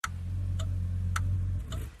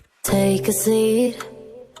Take a seat,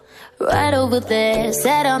 right over there.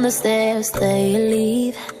 Sat on the stairs, they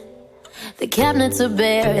leave. The cabinets are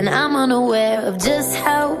bare and I'm unaware of just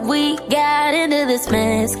how we got into this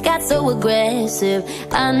mess. Got so aggressive,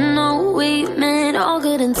 I know we meant all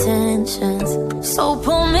good intentions. So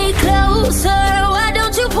pull me closer, why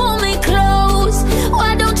don't you pull me close?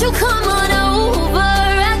 Why don't you come on over?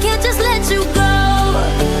 I can't just let you go.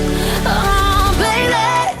 Oh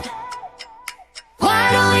baby,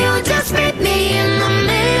 why don't you just meet me in the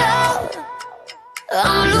middle?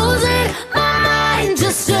 I'm losing my mind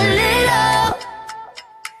just a little.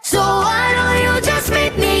 So why don't you just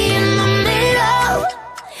meet me in the middle?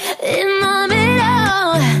 In the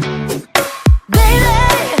middle, baby.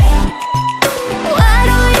 Why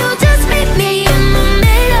don't you just meet me in the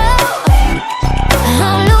middle?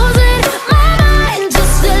 I'm losing my mind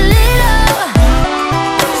just a little.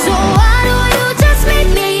 So why don't you just meet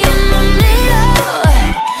me in the middle?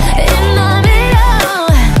 In the middle.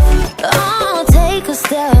 Oh, take a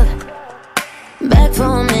step back for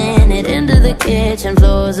a minute into the kitchen.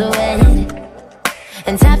 Floors are wet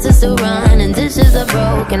and taps are still running, dishes are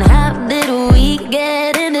broken. How did we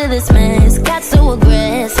get into this mess? Got so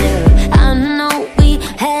aggressive, I know we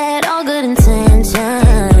had all good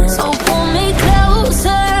intentions. So pull me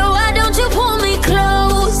closer, why don't you pull me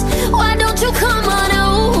close? Why don't you come on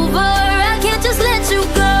over? I can't just let you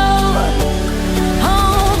go.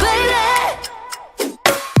 Oh baby,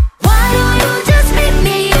 why don't you just meet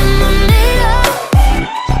me in the middle?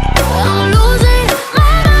 I'm losing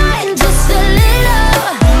my mind just a little.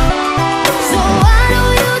 So why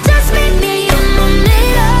don't you just meet me in the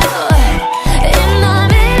middle? In the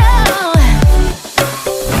middle.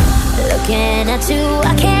 Looking at you,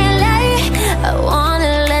 I can't lie. I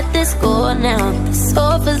wanna let this go now. The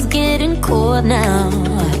sofa's getting cold now.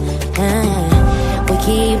 We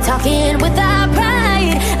keep talking without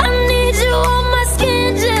pride. I need you on my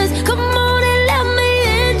skin, just come on and let me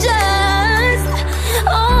in just.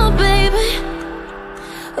 Oh baby,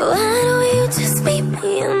 why don't you just meet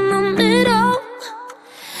me in the middle?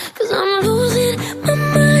 'Cause I'm losing my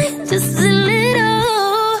mind just a little.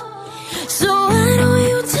 So why don't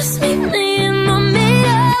you just meet me in the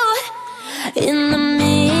middle? In the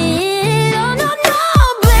middle, no, no,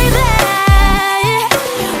 baby.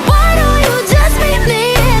 Why don't you just meet me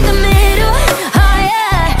in the middle? Oh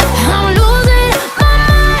yeah, I'm losing my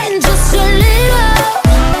mind just a little.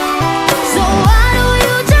 So why don't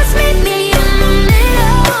you just meet me in the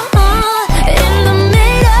middle? In the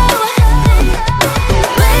middle,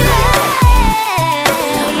 baby.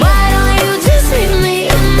 Why don't you just meet me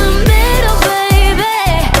in the middle, baby?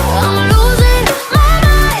 I'm losing my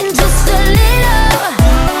mind just a little.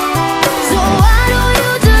 So why don't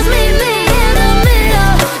you just meet me in the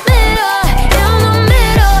middle, middle, in the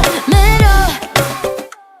middle, middle.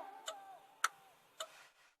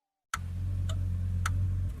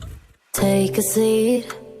 Take a seat,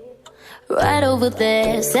 right over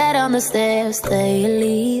there. Sat on the stairs, they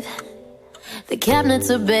leave. The cabinets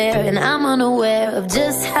are bare and I'm unaware of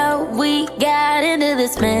just how we got into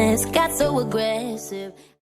this mess. Got so aggressive.